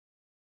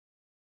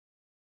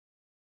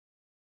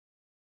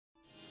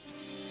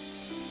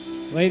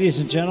Ladies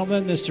and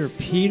gentlemen, Mr.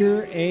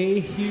 Peter A.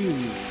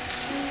 Hughes.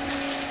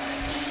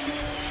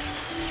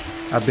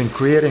 I've been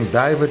creating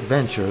dive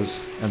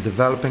adventures and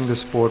developing the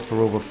sport for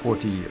over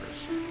 40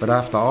 years. But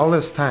after all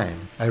this time,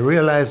 I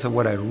realized that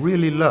what I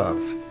really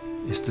love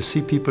is to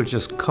see people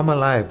just come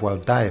alive while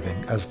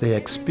diving as they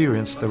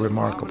experience the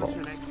remarkable.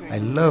 I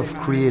love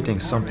creating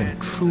something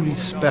truly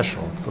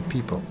special for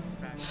people.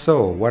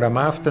 So what I'm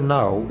after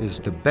now is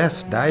the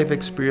best dive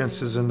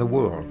experiences in the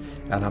world,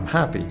 and I'm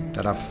happy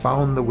that I've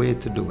found the way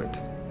to do it.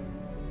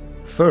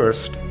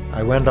 First,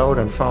 I went out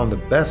and found the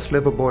best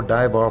liveaboard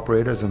dive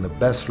operators in the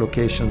best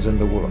locations in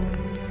the world.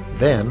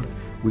 Then,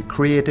 we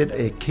created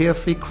a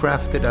carefully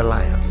crafted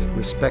alliance,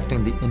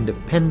 respecting the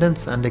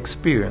independence and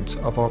experience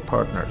of our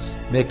partners,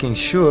 making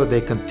sure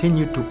they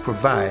continue to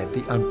provide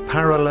the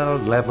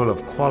unparalleled level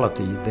of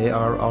quality they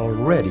are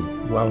already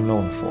well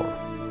known for.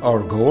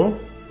 Our goal?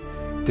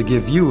 To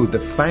give you the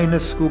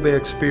finest scuba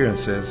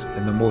experiences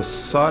in the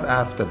most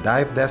sought-after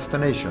dive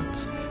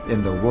destinations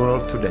in the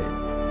world today.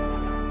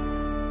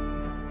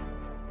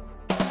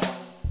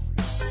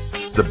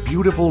 The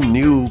beautiful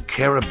new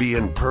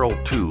Caribbean Pearl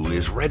II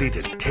is ready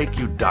to take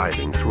you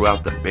diving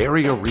throughout the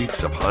barrier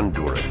reefs of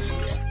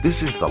Honduras.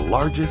 This is the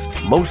largest,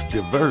 most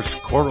diverse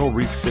coral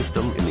reef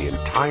system in the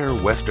entire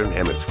Western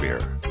Hemisphere.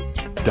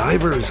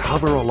 Divers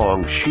hover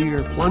along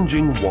sheer,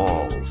 plunging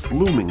walls,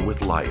 blooming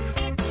with life.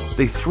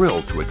 They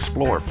thrill to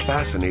explore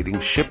fascinating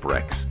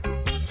shipwrecks.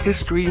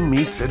 History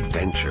meets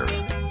adventure,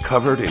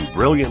 covered in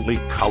brilliantly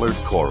colored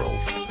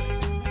corals.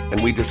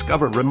 And we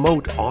discover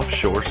remote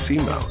offshore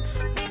seamounts.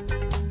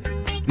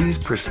 These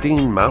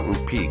pristine mountain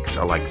peaks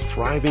are like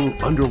thriving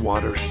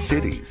underwater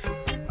cities,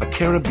 a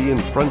Caribbean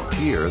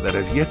frontier that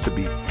has yet to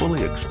be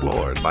fully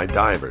explored by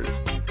divers.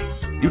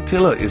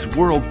 Utila is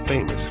world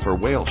famous for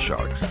whale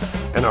sharks,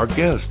 and our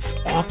guests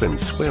often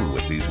swim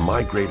with these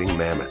migrating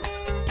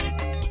mammoths.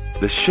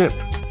 The ship,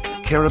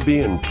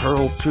 Caribbean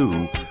Pearl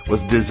II,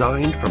 was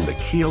designed from the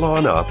keel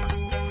on up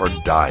for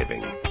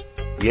diving.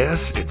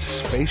 Yes, it's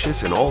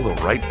spacious in all the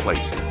right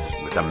places,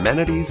 with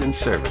amenities and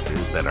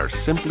services that are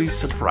simply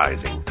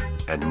surprising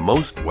and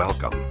most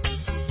welcome.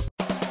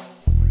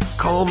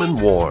 Calm and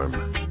warm,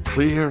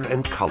 clear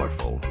and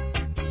colorful,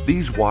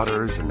 these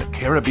waters in the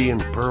Caribbean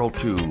Pearl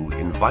II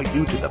invite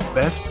you to the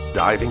best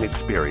diving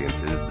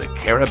experiences the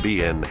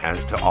Caribbean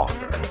has to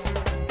offer.